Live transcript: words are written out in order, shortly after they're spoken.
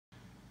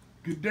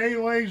Good day,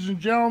 ladies and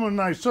gentlemen.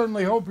 I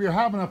certainly hope you're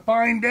having a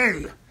fine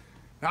day.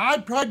 Now,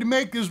 I've tried to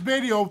make this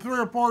video 3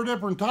 or 4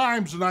 different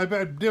times, and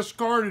I've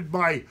discarded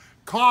my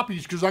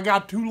copies because I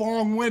got too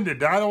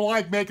long-winded. I don't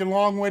like making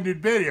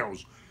long-winded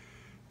videos.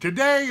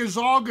 Today is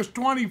August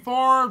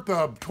 24th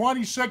of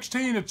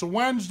 2016. It's a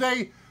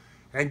Wednesday,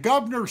 and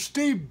Governor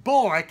Steve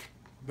Bullock,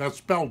 that's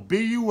spelled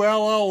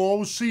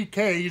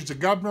B-U-L-L-O-C-K, he's the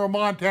governor of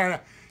Montana,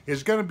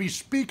 is going to be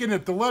speaking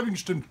at the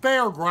Livingston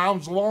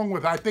Fairgrounds along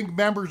with, I think,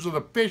 members of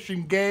the Fish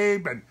and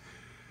Game, and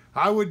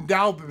I wouldn't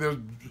doubt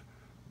that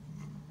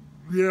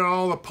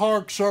the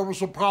Park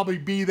Service will probably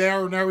be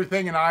there and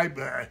everything, and I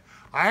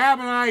have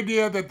an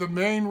idea that the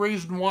main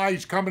reason why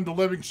he's coming to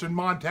Livingston,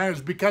 Montana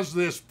is because of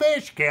this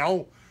fish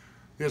kill,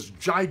 this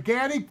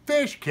gigantic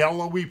fish kill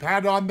that we've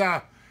had on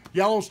the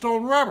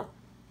Yellowstone River.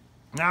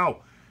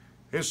 Now,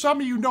 as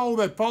some of you know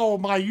that follow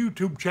my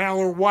YouTube channel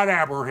or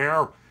whatever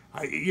here,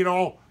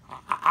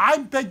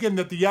 I'm thinking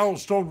that the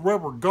Yellowstone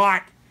River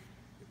got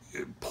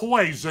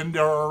poisoned,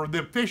 or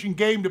the Fish and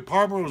Game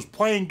Department was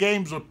playing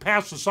games with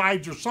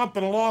pesticides or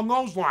something along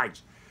those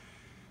lines.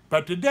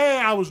 But today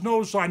I was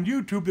noticed on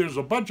YouTube there's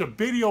a bunch of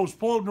videos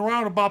floating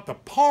around about the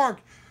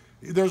park.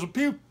 There's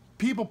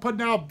people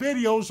putting out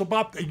videos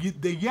about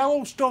the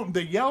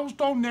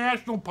Yellowstone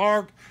National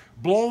Park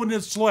blowing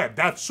its lid.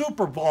 That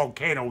super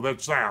volcano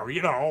that's there,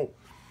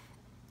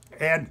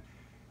 And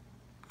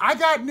I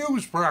got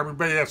news for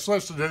everybody that's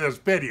listening to this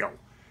video.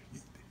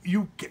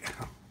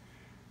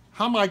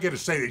 How am I going to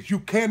say this? You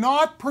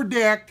cannot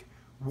predict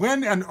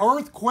when an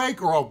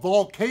earthquake or a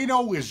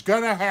volcano is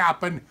going to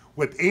happen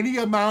with any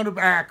amount of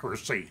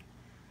accuracy.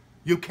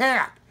 You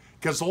can't.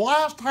 Because the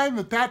last time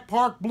that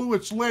park blew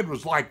its lid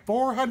was like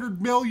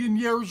 400 million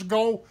years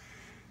ago.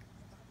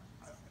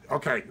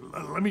 Okay,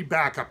 let me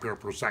back up here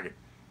for a second.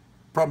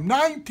 From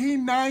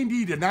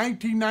 1990 to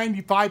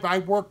 1995, I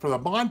worked for the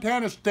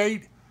Montana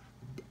State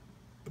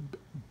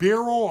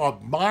Bureau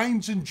of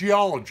Mines and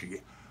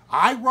Geology.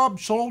 I rubbed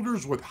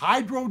shoulders with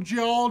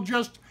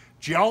hydrogeologists,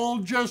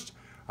 geologists.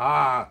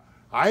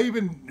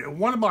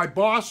 One of my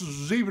bosses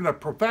was even a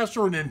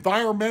professor in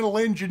environmental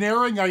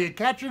engineering. Are you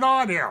catching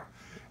on here?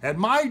 And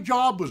my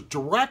job was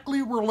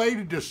directly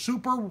related to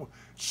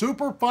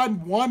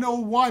Superfund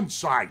 101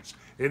 sites.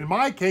 In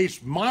my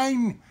case,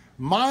 mine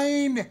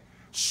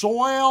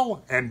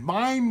soil and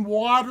mine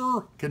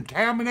water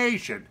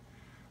contamination.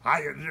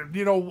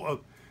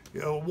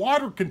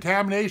 Water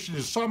contamination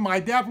is something I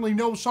definitely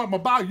know something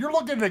about. You're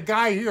looking at a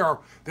guy here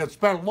that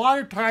spent a lot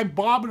of time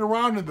bobbing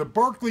around in the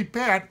Berkeley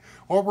pit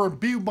over in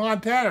Butte,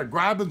 Montana,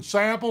 grabbing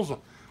samples.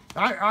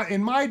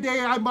 In my day,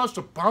 I must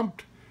have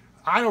pumped,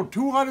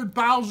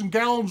 200,000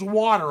 gallons of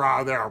water out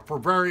of there for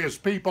various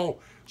people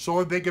so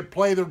that they could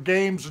play their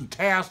games and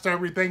test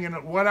everything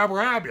and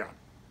whatever have you.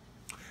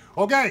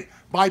 Okay,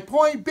 my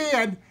point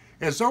being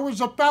is there was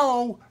a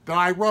fellow that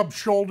I rubbed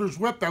shoulders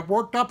with that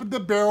worked up at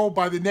the Bureau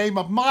by the name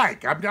of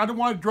Mike. I don't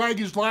want to drag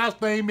his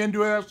last name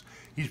into this.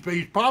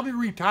 He's probably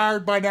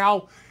retired by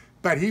now,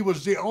 but he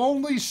was the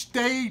only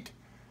state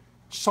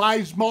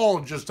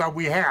seismologist that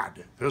we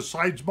had. A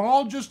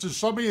seismologist is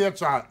somebody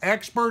that's an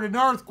expert in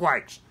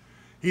earthquakes.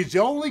 He's the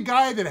only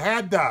guy that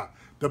had the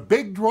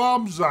big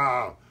drums,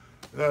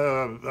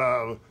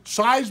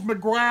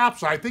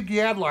 seismographs. I think he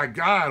had 6,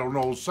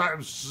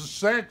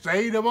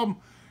 8 of them.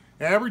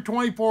 And every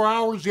 24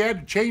 hours, he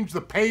had to change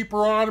the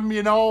paper on them,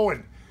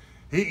 and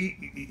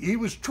he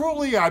was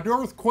truly an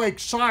earthquake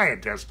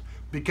scientist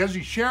because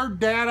he shared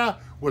data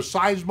with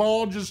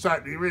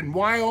seismologists in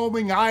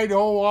Wyoming,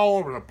 Idaho, all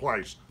over the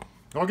place.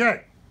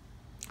 Okay,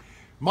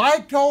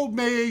 Mike told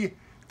me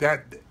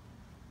that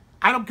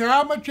I don't care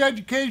how much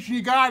education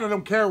you got, I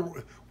don't care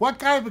what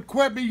kind of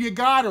equipment you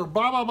got or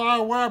blah, blah, blah,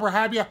 or whatever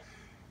have you,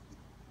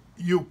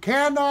 you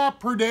cannot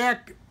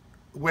predict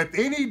with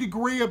any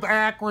degree of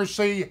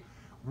accuracy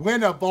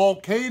when a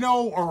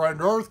volcano or an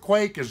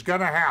earthquake is going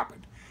to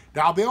happen.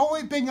 Now, the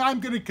only thing I'm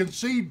going to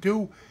concede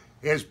to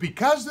is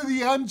because of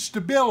the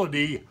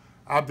instability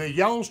of the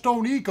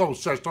Yellowstone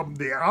ecosystem,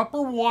 the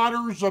upper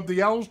waters of the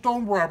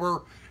Yellowstone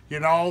River,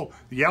 the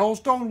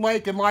Yellowstone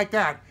Lake and like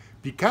that,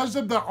 because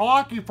of the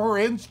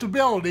aquifer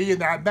instability in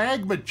that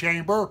magma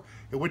chamber,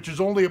 which is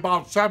only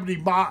about 70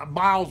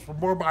 miles from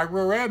where my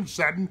rear end's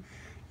sitting,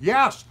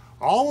 yes,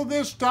 all of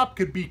this stuff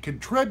could be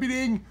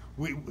contributing.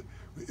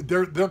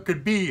 There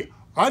could be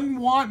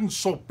unwanted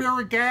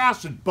sulfuric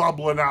acid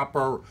bubbling up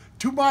or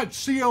too much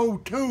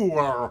CO2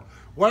 or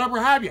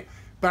whatever have you.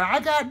 But I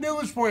got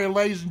news for you,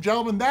 ladies and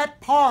gentlemen. That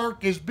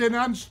park has been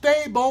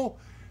unstable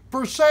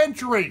for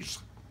centuries.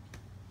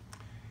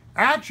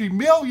 Actually,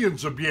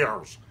 millions of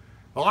years.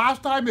 The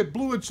last time it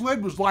blew its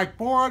lid was like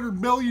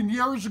 400 million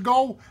years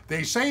ago.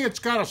 They say it's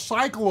got a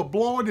cycle of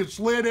blowing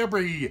its lid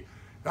every,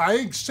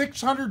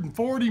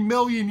 640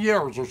 million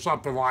years or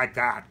something like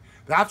that.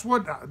 That's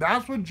what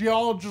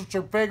geologists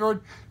are figuring.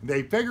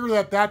 They figure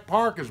that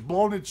park has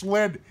blown its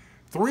lid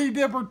 3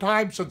 different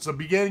times since the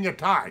beginning of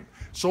time.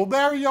 So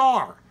there you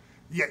are.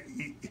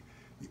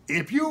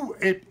 If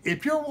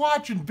you're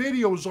watching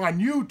videos on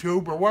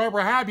YouTube or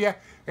whatever have you,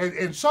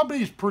 and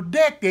somebody's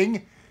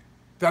predicting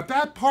that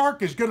that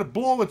park is going to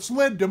blow its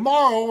lid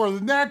tomorrow or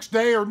the next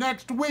day or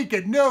next week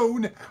at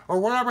noon or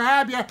whatever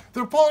have you,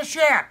 they're full of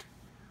shit.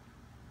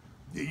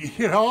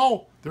 You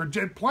know, they're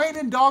just plain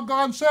and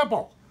doggone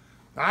simple.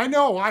 I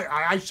know,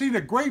 I seen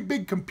a great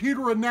big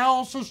computer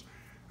analysis,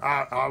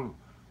 a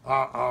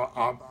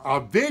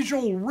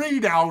visual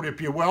readout, if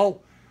you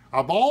will,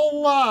 of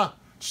all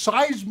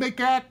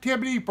seismic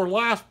activity for the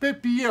last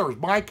 50 years.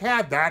 Mike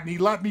had that, and he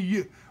let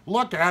me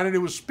look at it. It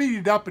was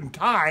speeded up in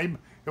time.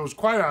 It was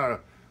quite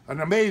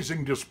an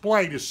amazing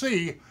display to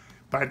see.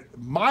 But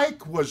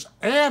Mike was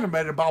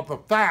animate about the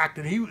fact,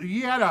 and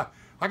he had a,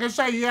 like I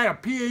say, he had a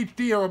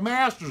PhD or a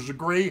master's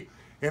degree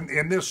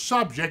in this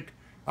subject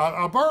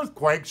of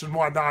earthquakes and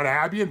whatnot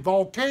have you, and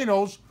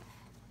volcanoes.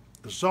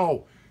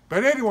 So,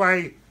 but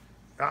anyway,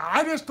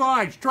 I just thought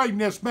I'd straighten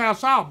this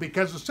mess out,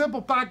 because the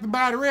simple fact of the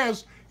matter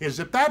is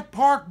if that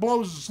park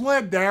blows its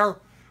lid there,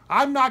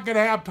 I'm not going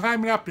to have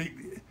time enough to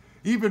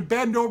even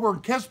bend over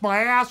and kiss my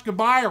ass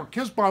goodbye or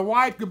kiss my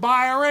wife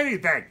goodbye or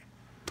anything.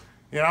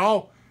 You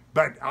know,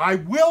 but I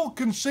will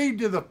concede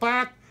to the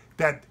fact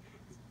that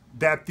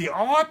the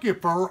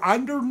aquifer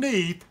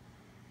underneath,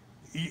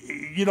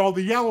 you know,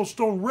 the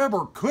Yellowstone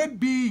River could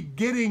be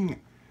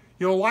getting,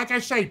 you know, like I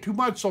say, too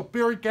much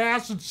sulfuric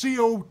acid,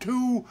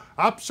 CO2,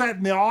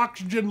 upsetting the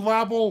oxygen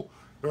level,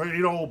 or,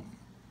 you know,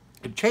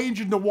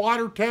 changing the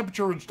water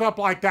temperature and stuff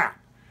like that.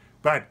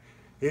 But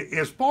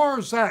as far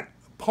as that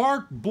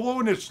park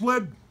blowing its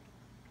lid,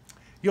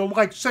 you know,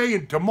 like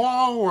saying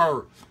tomorrow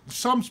or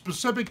some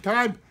specific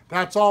time,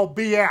 that's all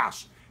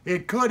BS.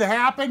 It could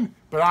happen,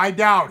 but I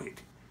doubt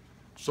it.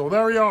 So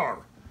there you are.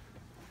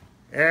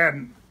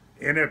 And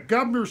if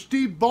Governor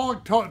Steve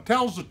Bullock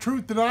tells the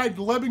truth tonight in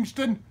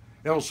Livingston,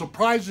 it'll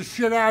surprise the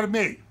shit out of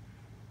me.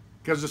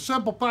 Because the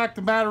simple fact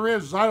of the matter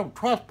is I don't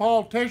trust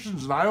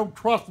politicians and I don't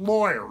trust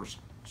lawyers.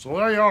 So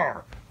there you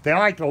are. They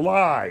like to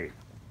lie.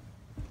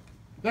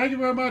 Thank you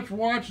very much for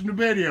watching the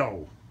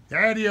video.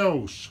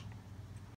 Adios.